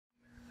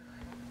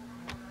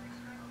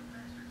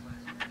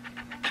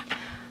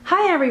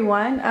Hi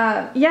everyone.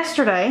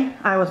 Yesterday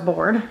I was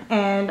bored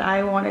and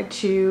I wanted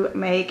to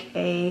make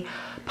a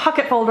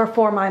pocket folder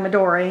for my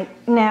Midori.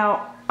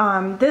 Now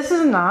this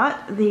is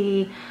not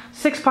the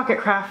 6-pocket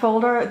craft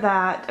folder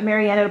that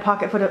Marianne at A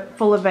Pocket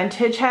Full of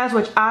Vintage has,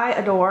 which I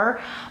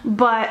adore,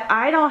 but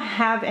I don't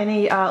have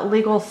any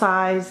legal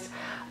sized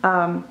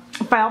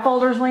file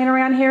folders laying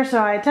around here, so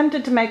I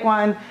attempted to make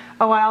one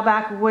a while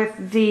back with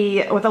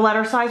the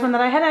letter size one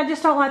that I had. I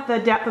just don't like the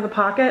depth of the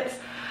pockets.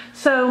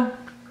 So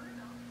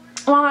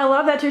while I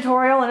love that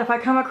tutorial, and if I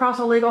come across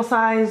a legal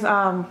size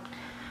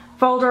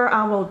folder,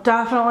 I will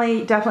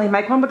definitely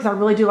make one because I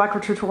really do like a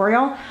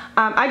tutorial.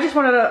 I just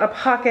wanted a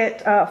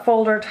pocket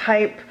folder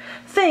type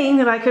thing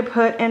that I could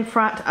put in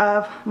front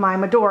of my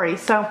Midori.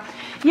 So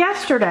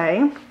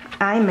yesterday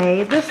I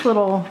made this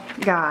little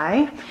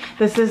guy.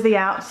 This is the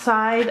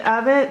outside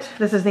of it.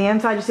 This is the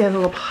inside. You see it has a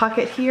little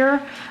pocket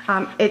here.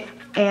 And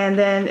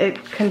then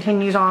it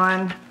continues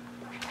on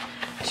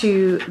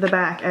to the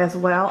back as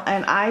well,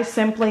 and I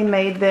simply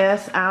made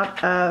this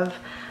out of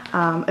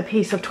a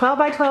piece of 12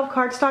 by 12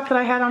 cardstock that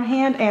I had on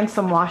hand and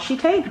some washi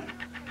tape.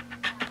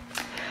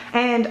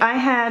 And I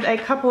had a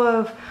couple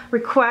of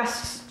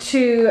requests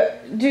to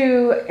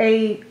do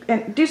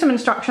some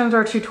instructions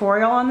or a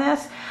tutorial on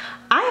this.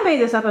 I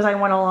made this up as I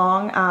went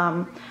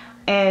along,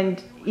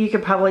 and you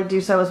could probably do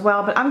so as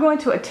well, but I'm going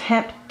to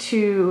attempt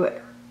to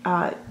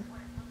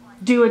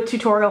do a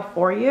tutorial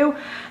for you,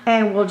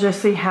 and we'll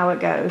just see how it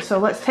goes. So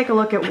let's take a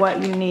look at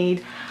what you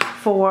need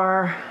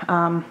for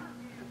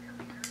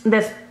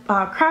this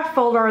craft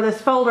folder, or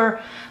this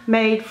folder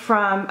made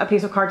from a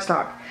piece of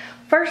cardstock.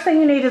 First thing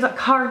you need is a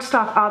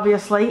cardstock,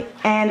 obviously,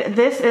 and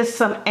this is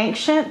some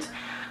ancient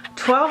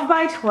 12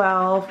 by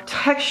 12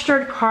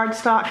 textured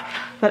cardstock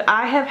that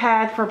I have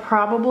had for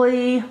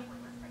probably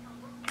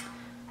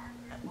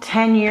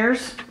 10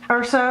 years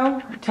or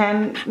so,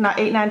 8,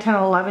 9, 10,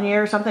 11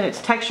 years, something. It's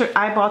textured.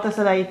 I bought this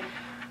at a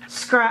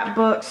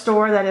scrapbook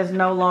store that is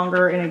no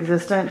longer in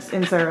existence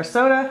in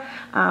Sarasota,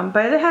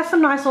 but it has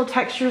some nice little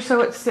texture,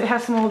 so it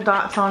has some little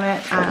dots on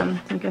it.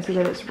 You can see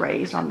that it's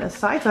raised on this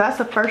side. So that's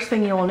the first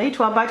thing you will need,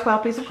 12 by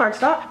 12 piece of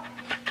cardstock.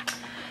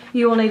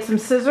 You will need some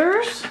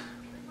scissors.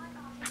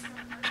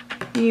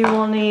 You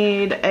will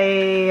need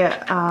a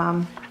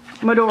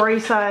Midori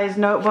size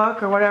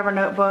notebook, or whatever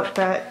notebook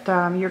that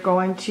you're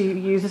going to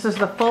use. This is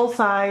the full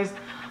size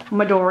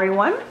Midori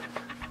one.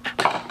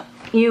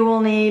 You will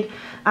need,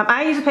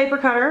 I use a paper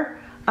cutter,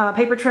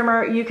 paper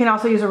trimmer. You can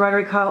also use a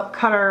rotary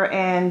cutter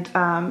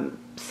and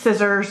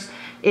scissors,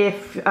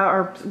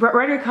 or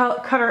rotary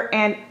cutter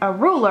and a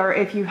ruler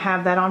if you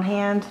have that on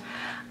hand.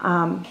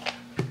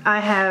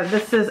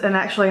 This is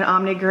actually an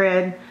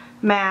Omni-Grid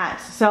mat,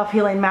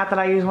 self-healing mat that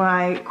I use when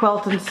I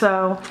quilt and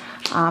sew.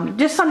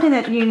 Just something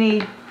that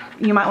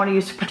you might want to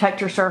use to protect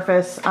your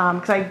surface,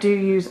 because I do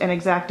use an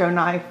X-Acto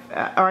knife,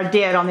 or I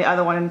did on the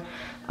other one,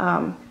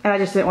 and I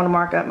just didn't want to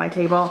mark up my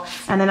table.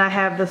 And then I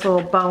have this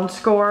little bone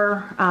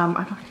scorer.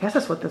 I guess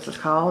that's what this is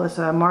called. It's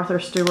a Martha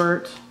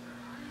Stewart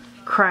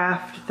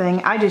craft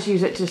thing. I just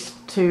use it just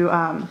to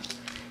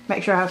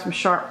make sure I have some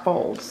sharp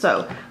folds.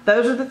 So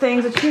those are the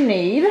things that you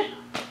need.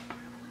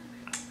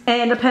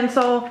 And a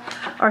pencil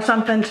or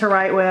something to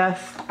write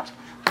with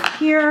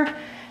here.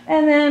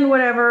 And then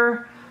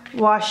whatever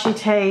washi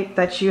tape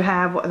that you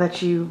have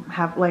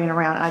laying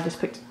around. I just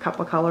picked a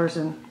couple of colors,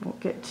 and we'll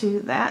get to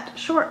that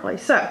shortly.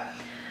 So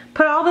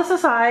put all this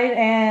aside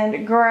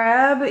and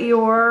grab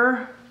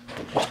your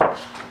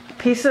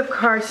piece of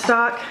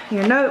cardstock,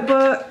 your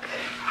notebook,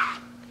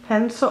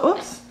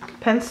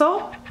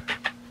 pencil,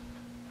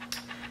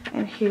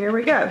 and here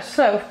we go.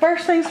 So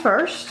first things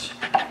first,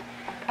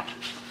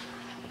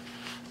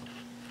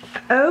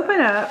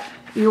 open up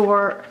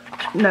your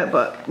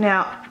notebook.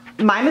 Now,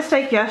 my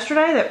mistake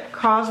yesterday that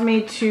caused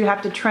me to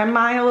have to trim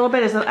mine a little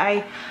bit is that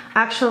I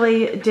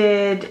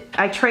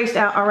traced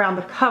out around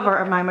the cover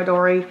of my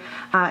Midori,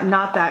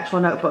 not the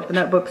actual notebook. The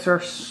notebooks are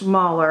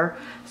smaller,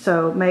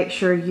 so make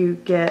sure you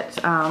get,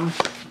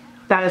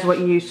 that is what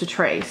you use to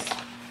trace.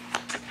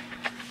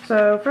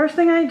 So first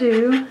thing I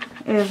do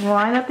is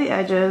line up the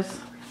edges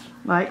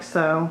like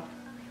so,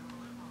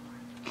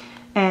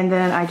 and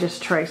then I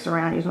just trace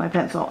around using my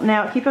pencil.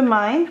 Now keep in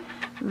mind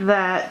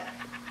that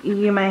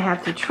you may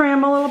have to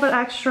trim a little bit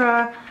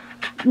extra.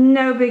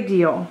 No big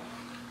deal.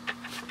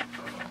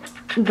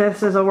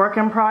 This is a work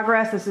in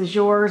progress. This is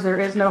yours. There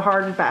is no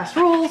hard and fast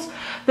rules.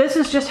 This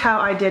is just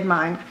how I did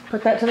mine.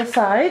 Put that to the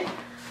side.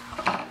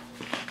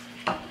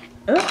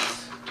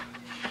 Oops.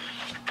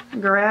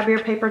 Grab your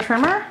paper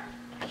trimmer.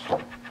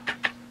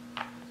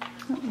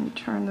 Let me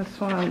turn this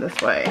one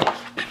this way.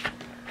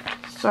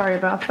 Sorry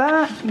about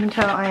that. You can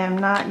tell I am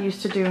not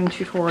used to doing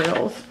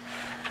tutorials.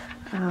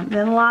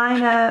 Then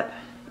line up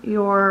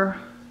your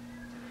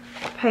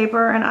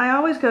paper, and I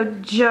always go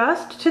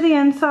just to the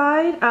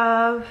inside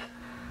of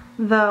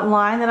the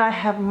line that I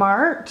have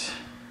marked.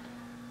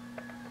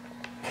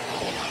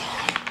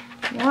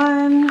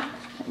 One,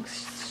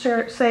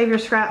 save your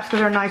scraps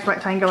because they're nice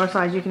rectangular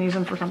size. You can use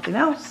them for something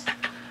else.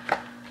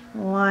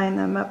 Line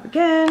them up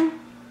again.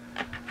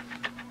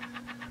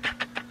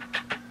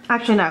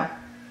 Actually, no.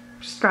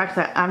 scratch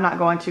that. I'm not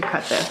going to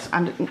cut this.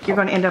 You're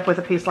going to end up with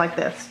a piece like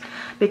this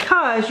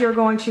because you're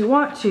going to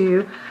want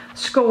to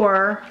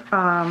score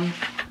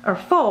or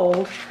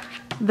fold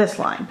this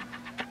line.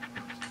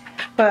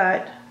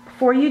 But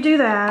before you do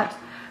that,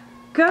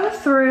 go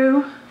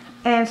through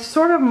and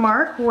sort of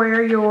mark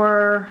where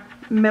your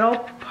middle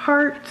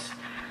part,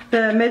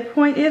 the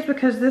midpoint is,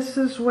 because this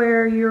is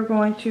where you're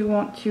going to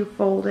want to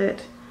fold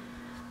it,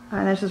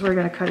 and this is where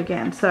you're going to cut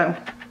again. So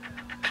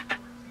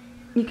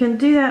you can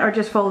do that or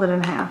just fold it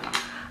in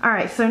half. All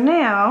right, so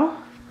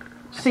now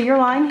see your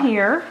line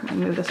here. Let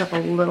me move this up a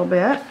little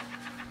bit.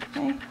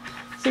 Okay,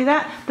 see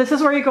that? This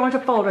is where you're going to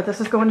fold it.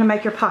 This is going to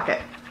make your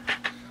pocket.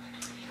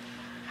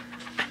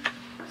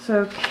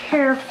 So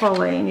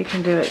carefully, and you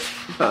can do it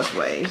both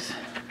ways.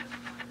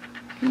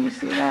 Can you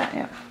see that?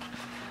 Yeah.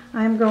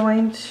 I'm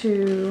going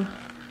to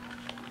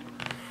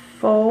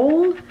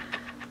fold.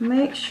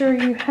 Make sure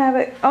you have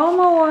it on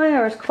the line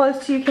or as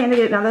close to you can to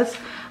get it. Now this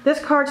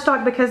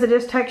cardstock, because it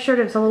is textured,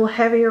 it's a little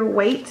heavier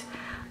weight,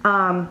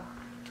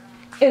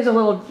 is a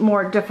little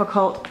more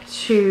difficult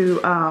to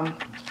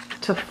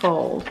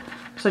fold.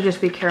 So just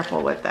be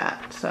careful with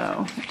that.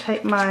 So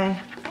take my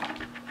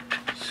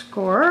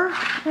scorer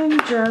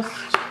and just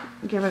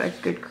give it a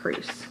good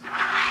crease.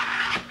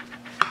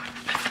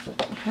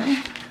 Okay.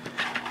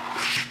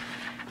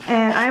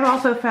 And I've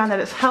also found that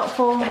it's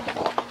helpful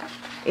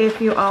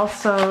if you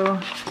also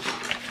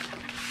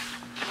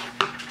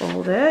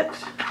fold it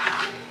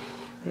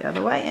the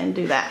other way and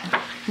do that.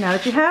 Now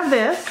that you have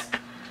this,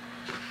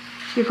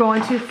 you're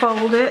going to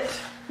fold it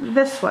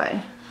this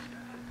way.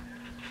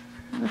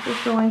 This is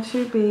going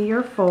to be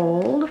your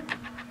fold.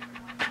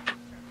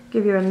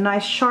 Give you a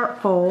nice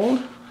sharp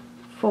fold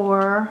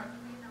for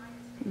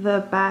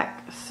the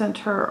back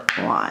center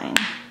line.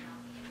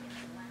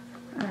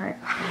 All right,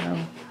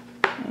 so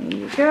there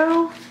you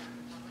go.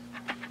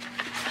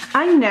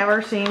 I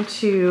never seem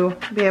to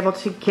be able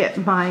to get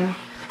mine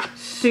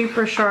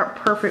super sharp,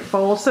 perfect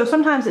fold. So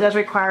sometimes it does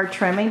require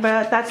trimming,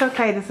 but that's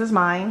okay. This is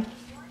mine.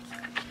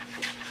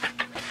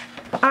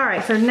 All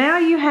right, so now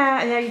you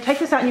take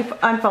this out and you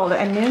unfold it,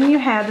 and then you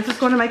have, this is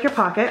going to make your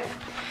pocket.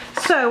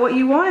 So what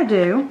you want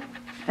to do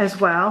as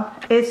well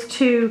is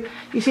to,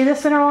 you see the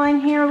center line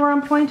here where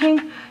I'm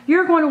pointing?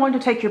 You're going to want to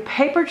take your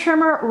paper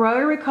trimmer,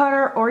 rotary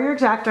cutter, or your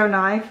X-Acto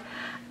knife,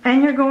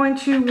 and you're going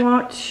to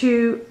want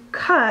to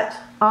cut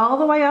all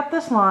the way up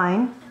this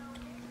line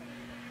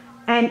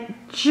and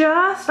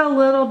just a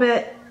little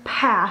bit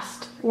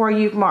past where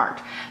you've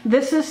marked.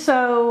 This is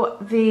so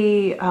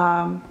the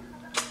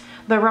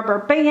rubber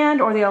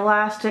band or the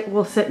elastic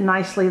will sit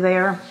nicely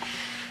there.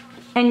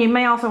 And you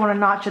may also want to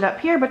notch it up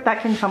here, but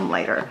that can come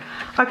later.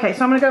 Okay,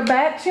 so I'm going to go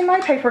back to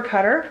my paper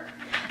cutter.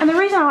 And the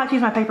reason I like to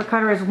use my paper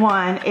cutter is,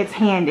 one, it's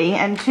handy,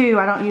 and two,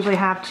 I don't usually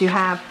have to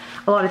have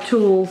a lot of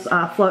tools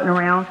floating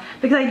around,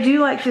 because I do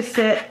like to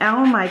sit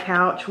on my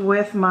couch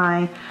with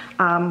my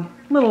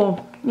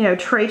little,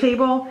 tray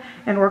table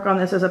and work on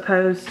this, as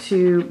opposed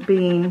to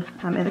being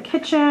in the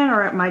kitchen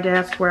or at my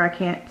desk where I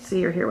can't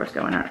see or hear what's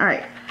going on. All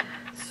right,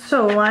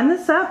 so line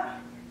this up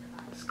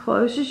as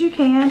close as you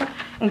can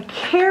and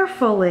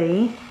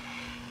carefully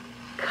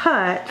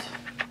cut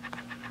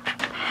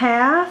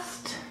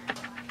past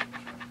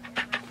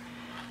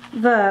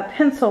the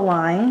pencil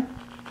line,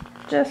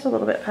 just a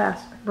little bit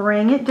past.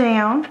 Bring it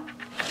down,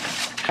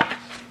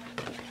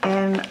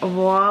 and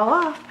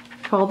voila,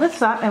 pull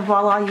this up, and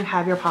voila, you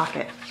have your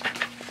pocket.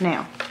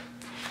 Now,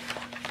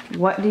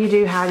 what do you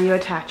do? How do you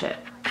attach it?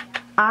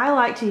 I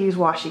like to use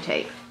washi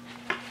tape,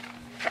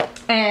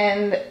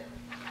 and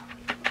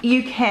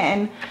you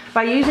can,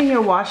 by using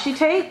your washi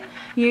tape,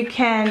 you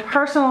can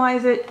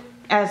personalize it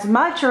as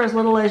much or as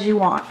little as you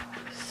want.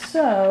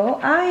 So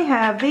I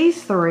have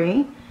these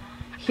three.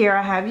 Here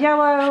I have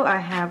yellow, I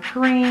have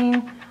green,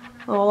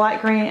 a little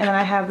light green, and then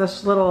I have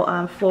this little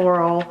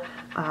floral,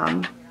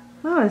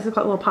 these look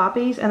like little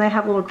poppies, and they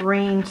have little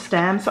green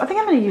stems. So I think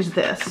I'm going to use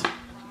this.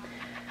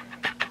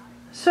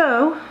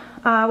 So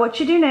what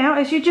you do now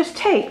is you just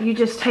tape. You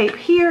just tape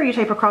here, you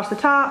tape across the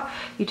top,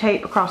 you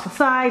tape across the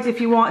sides.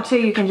 If you want to,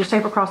 you can just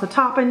tape across the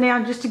top and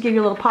down just to give you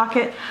a little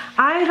pocket.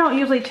 I don't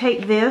usually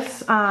tape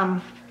this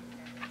to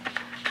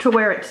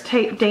where it's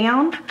taped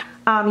down.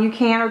 You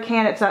can or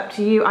can't, it's up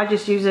to you. I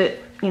just use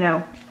it,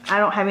 I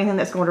don't have anything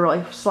that's going to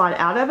really slide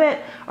out of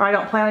it, or I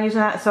don't plan on using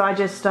that, so I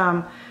just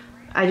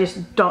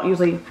don't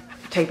usually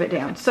tape it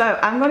down. So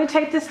I'm going to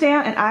tape this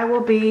down, and I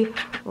will be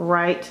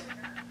right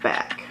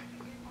back.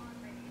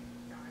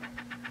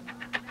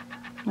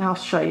 And I'll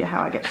show you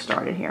how I get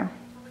started here.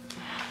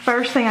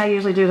 First thing I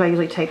usually do is I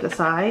usually tape the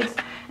sides,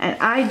 and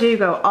I do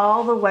go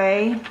all the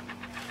way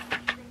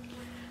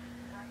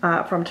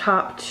from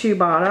top to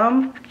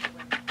bottom,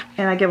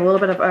 and I give a little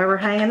bit of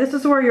overhang, and this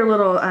is where your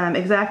little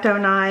X-Acto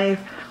knife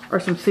or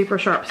some super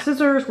sharp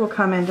scissors will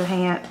come in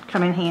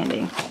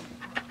handy.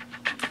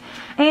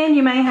 And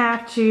you may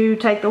have to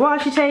take the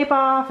washi tape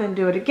off and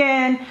do it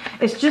again.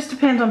 It just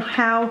depends on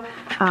how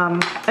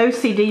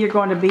OCD you're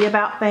going to be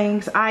about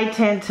things. I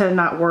tend to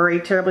not worry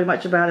terribly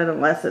much about it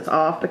unless it's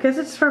off, because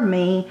it's for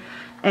me,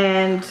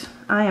 and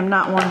I am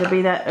not one to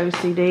be that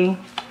OCD.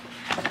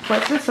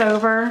 flip this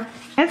over.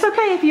 And it's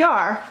okay if you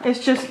are.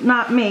 It's just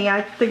not me.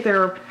 I think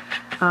there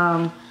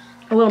are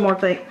a little more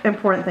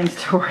important things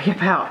to worry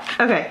about.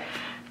 Okay,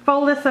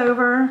 fold this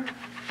over.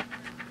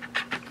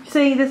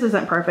 See, this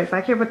isn't perfect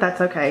back here, but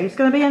that's okay. It's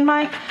going to be in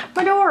my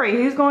dory.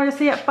 Who's going to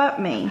see it but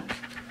me?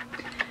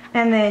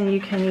 And then you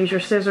can use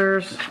your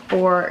scissors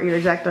or your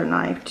X-Acto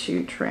knife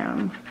to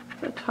trim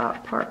the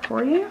top part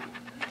for you.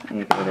 There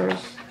you go,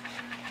 there's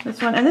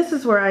this one. And this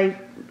is where I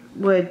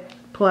would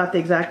pull out the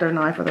X-Acto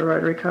knife or the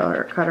rotary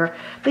cutter.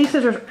 These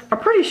scissors are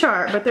pretty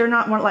sharp, but they're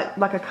not more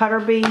like a cutter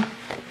bee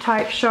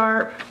type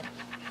sharp.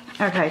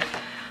 Okay,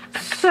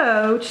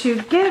 so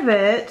to give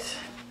it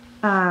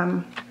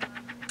a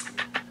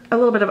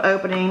little bit of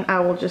opening,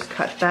 I will just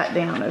cut that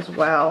down as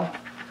well.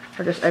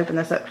 Or just open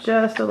this up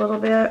just a little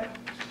bit.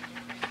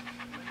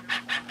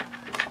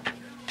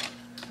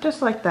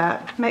 Just like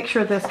that. Make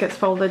sure this gets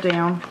folded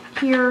down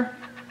here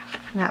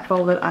and that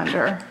folded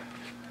under.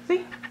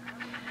 See?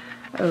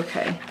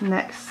 Okay,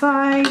 next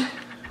side. And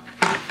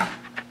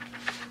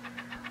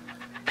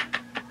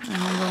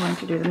I'm going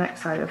to do the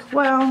next side as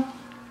well.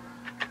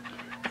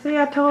 See,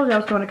 I told you I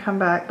was going to come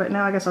back, but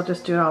now I guess I'll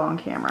just do it all on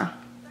camera.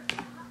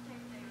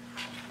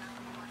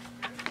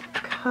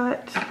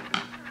 Cut.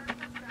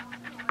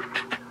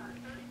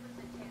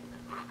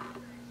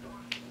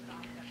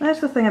 That's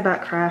the thing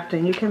about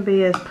crafting. You can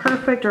be as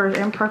perfect or as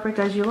imperfect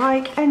as you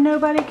like, and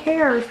nobody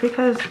cares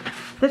because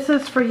this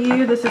is for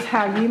you. This is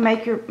how you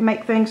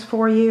make things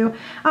for you.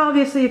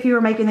 Obviously, if you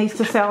were making these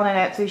to sell in an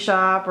Etsy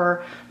shop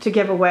or to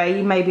give away,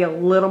 you may be a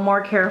little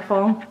more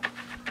careful.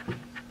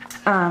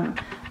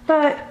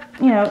 But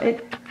you know,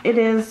 it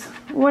is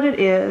what it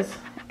is,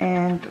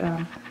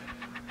 and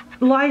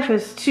life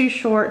is too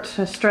short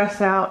to stress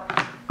out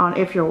on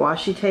if your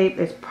washi tape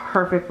is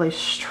perfectly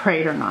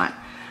straight or not.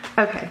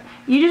 Okay,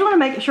 you just want to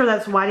make sure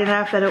that's wide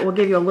enough that it will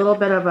give you a little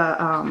bit of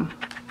a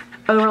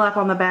overlap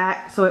on the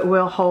back, so it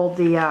will hold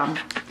the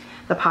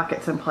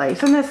pockets in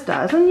place, and this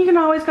does. And you can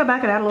always go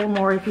back and add a little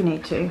more if you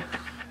need to.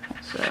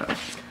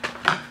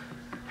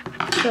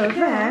 So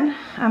then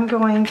I'm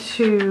going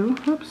to,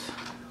 oops,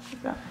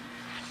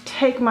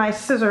 take my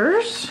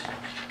scissors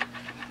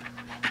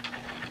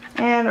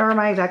or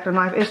my X-Acto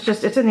knife.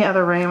 It's in the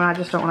other room and I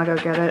just don't want to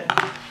go get it.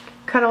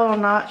 Cut a little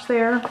notch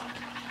there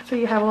so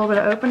you have a little bit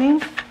of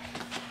opening.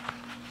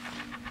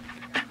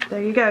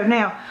 There you go.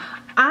 Now,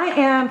 I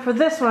am, for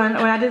this one,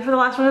 when I did for the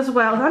last one as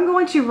well, I'm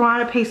going to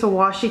run a piece of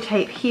washi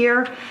tape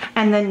here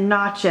and then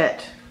notch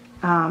it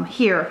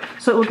here.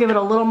 So it will give it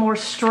a little more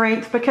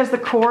strength because the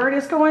cord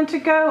is going to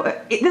go,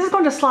 this is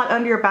going to slide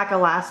under your back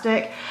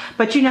elastic,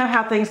 but you know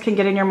how things can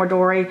get in your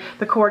Midori.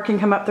 The cord can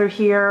come up through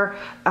here,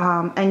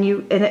 and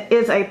it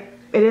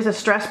is a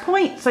stress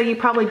point, so you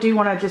probably do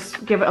want to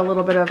just give it a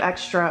little bit of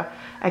extra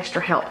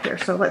help here.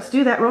 So let's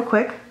do that real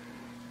quick.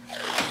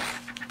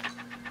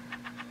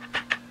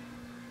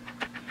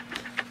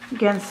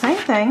 Again, same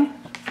thing.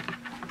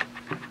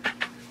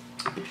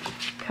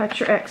 Cut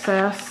your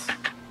excess.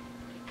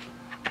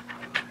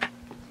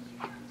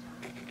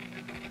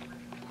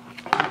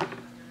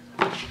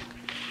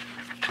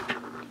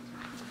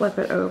 Flip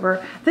it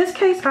over. This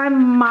case, I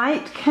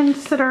might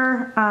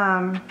consider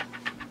adding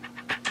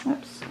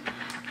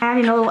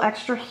a little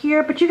extra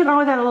here, but you can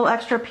always add a little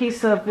extra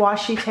piece of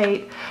washi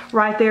tape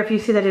right there if you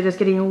see that it is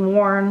getting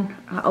worn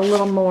a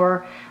little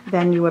more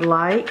than you would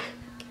like.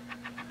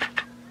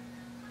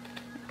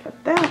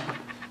 Cut that.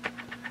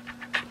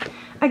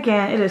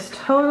 Again, it is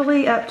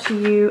totally up to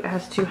you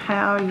as to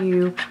how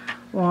you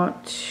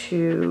want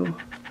to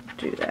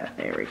do that.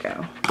 There we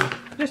go.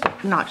 Just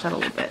notch that a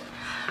little bit.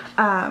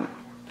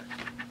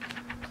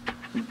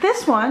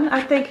 This one,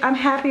 I think I'm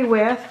happy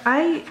with.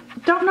 I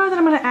don't know that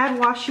I'm going to add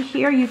washi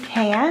here. You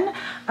can.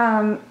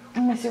 Let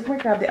me see if we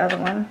grab the other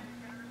one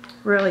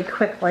really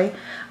quickly.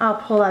 I'll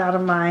pull that out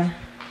of my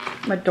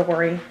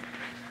dory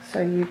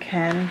so you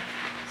can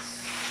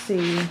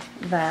see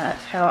that,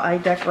 how I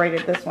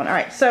decorated this one. All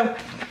right, so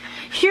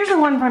here's the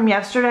one from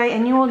yesterday,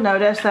 and you will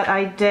notice that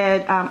I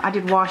did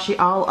washi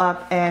all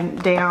up and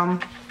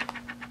down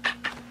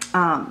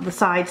the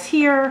sides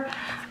here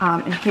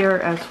and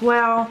here as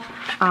well.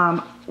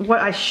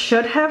 What I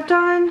should have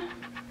done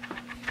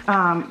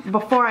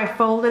before I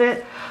folded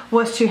it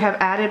was to have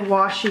added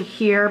washi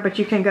here, but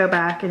you can go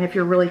back and if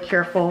you're really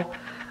careful,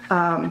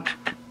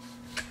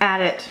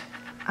 add it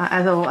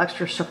as a little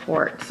extra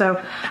support.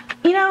 So,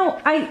 you know,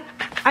 I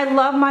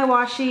love my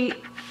washi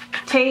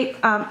tape.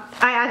 I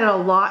added a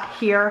lot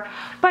here,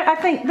 but I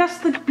think that's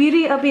the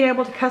beauty of being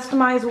able to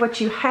customize what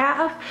you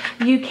have.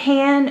 You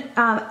can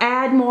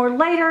add more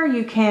later.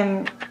 You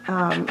can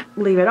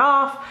leave it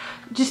off.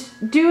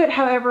 Just do it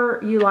however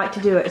you like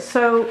to do it.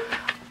 So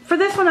for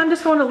this one, I'm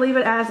just going to leave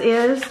it as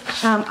is.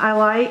 I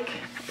like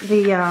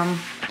the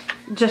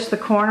just the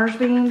corners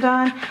being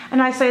done,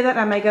 and I say that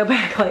I may go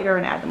back later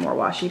and add the more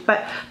washi,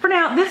 but for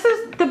now this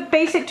is the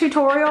basic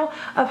tutorial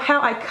of how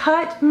I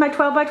cut my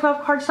 12 by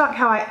 12 cardstock,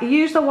 how I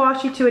use the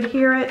washi to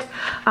adhere it.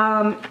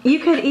 You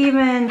could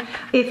even,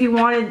 if you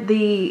wanted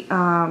the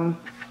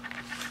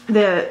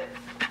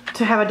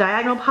to have a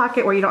diagonal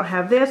pocket where you don't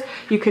have this.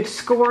 You could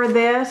score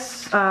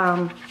this,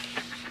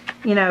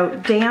 you know,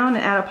 down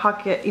and add a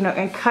pocket, you know,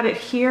 and cut it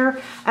here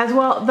as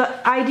well.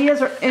 The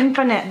ideas are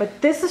infinite,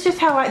 but this is just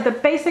how the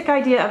basic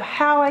idea of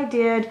how I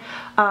did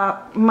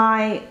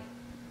my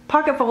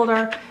pocket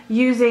folder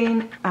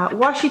using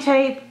washi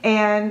tape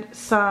and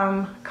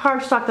some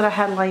cardstock that I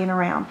had laying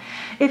around.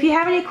 If you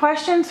have any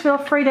questions, feel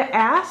free to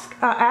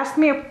ask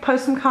me or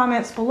post some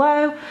comments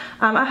below.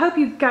 I hope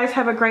you guys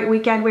have a great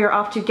weekend. We are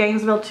off to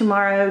Gainesville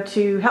tomorrow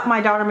to help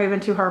my daughter move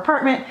into her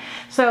apartment.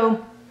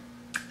 So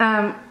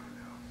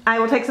I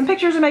will take some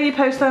pictures and maybe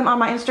post them on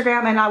my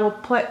Instagram, and I will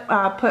put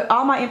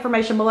all my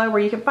information below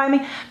where you can find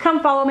me.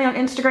 Come follow me on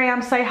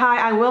Instagram, say hi,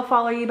 I will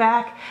follow you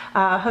back.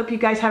 Hope you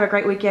guys have a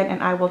great weekend,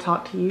 and I will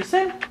talk to you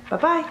soon.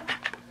 Bye-bye.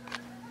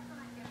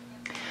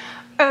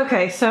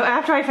 Okay, so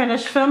after I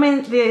finished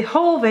filming the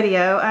whole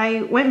video,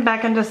 I went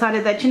back and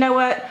decided that, you know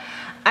what,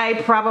 I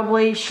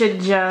probably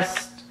should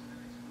just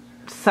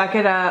suck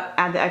it up,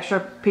 add the extra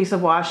piece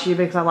of washi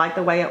because I like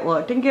the way it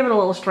looked, and give it a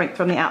little strength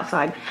from the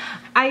outside.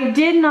 I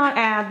did not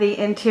add the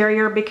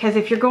interior because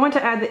if you're going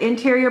to add the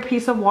interior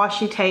piece of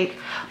washi tape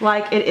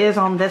like it is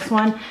on this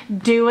one,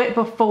 do it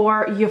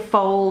before you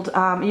fold,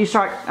 you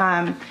start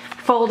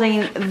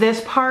folding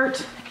this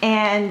part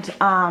and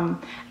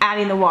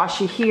adding the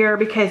washi here,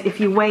 because if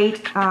you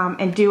wait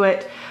and do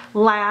it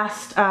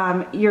last,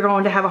 you're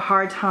going to have a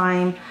hard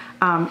time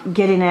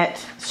getting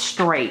it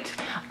straight.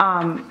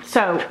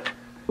 So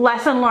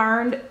lesson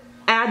learned.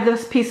 Add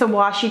this piece of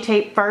washi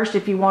tape first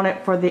if you want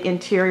it for the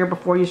interior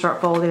before you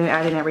start folding and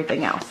adding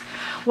everything else.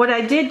 What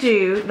I did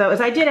do though is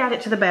I did add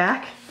it to the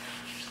back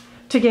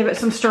to give it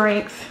some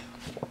strength,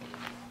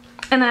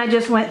 and then I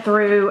just went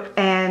through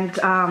and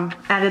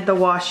added the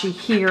washi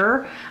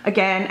here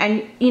again.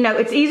 And you know,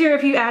 it's easier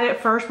if you add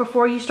it first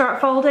before you start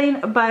folding,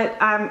 but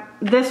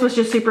this was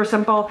just super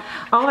simple.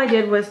 All I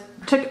did was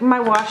took my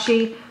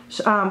washi,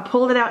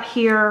 pulled it out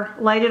here,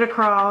 laid it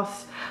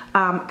across,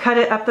 cut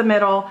it up the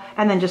middle,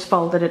 and then just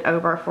folded it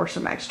over for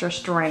some extra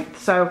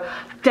strength. So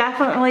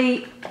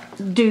definitely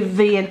do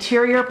the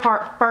interior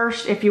part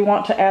first if you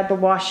want to add the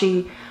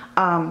washi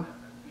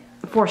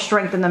for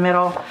strength in the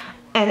middle,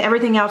 and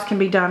everything else can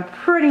be done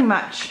pretty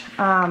much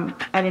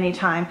at any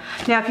time.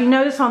 Now if you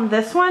notice on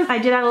this one, I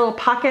did add a little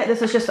pocket.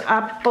 This is just,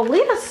 I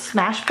believe, a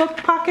Smashbook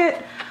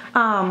pocket.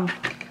 I'll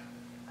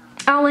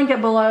link it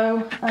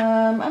below.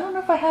 I don't know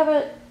if I have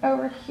it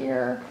over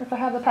here. If I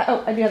have the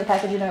oh, I do have the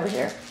packaging over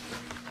here.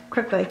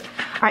 Quickly.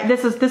 All right,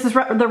 this is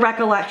the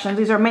Recollections.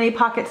 These are mini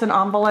pockets and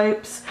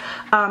envelopes,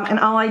 and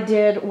all I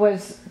did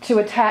was to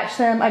attach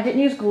them. I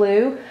didn't use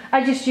glue.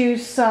 I just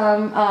used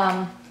some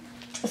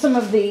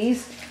of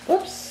these.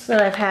 Oops,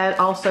 that I've had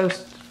also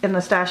in the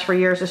stash for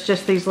years. It's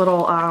just these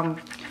little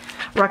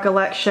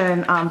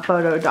Recollection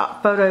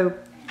photo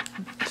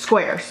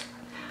squares.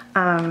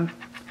 And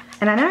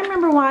I don't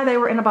remember why they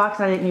were in a box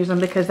and I didn't use them,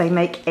 because they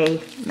make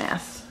a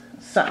mess.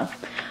 So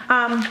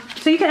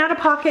you can add a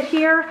pocket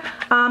here.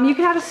 You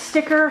can add a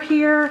sticker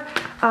here.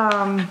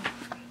 You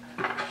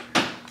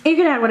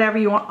can add whatever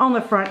you want on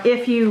the front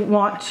if you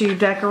want to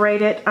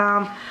decorate it.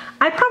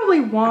 I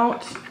probably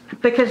won't,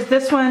 because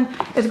this one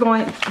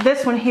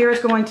here is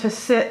going to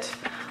sit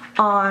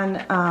on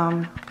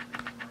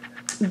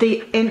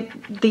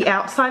the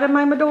outside of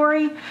my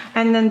Midori,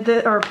 and then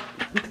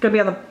it's gonna be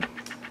on the.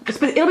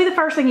 It'll be the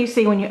first thing you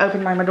see when you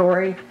open my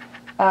Midori.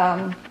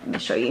 Let me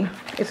show you.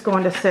 It's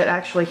going to sit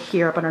actually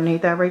here up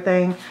underneath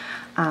everything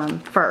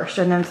first,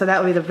 and then so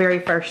that would be the very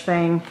first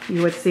thing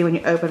you would see when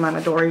you open my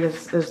Midori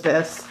is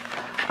this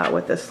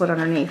with this slit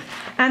underneath.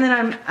 And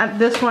then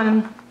this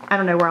one, I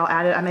don't know where I'll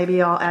add it.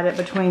 Maybe I'll add it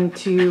between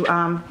two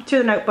of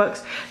the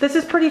notebooks. This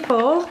is pretty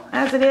full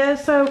as it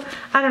is, so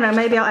I don't know.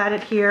 Maybe I'll add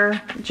it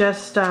here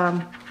just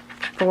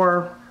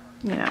for,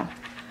 you know,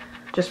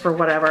 just for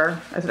whatever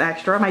as an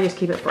extra. I might just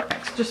keep it for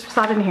extra. Just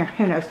slide it in here.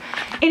 Who knows?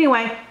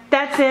 Anyway,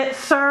 that's it.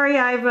 Sorry,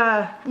 I've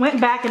went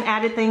back and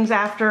added things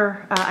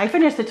after I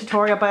finished the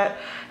tutorial, but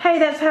hey,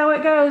 that's how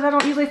it goes. I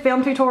don't usually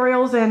film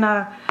tutorials, and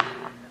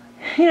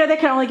you know, they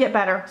can only get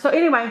better. So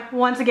anyway,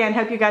 once again,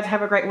 hope you guys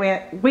have a great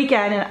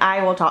weekend, and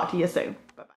I will talk to you soon.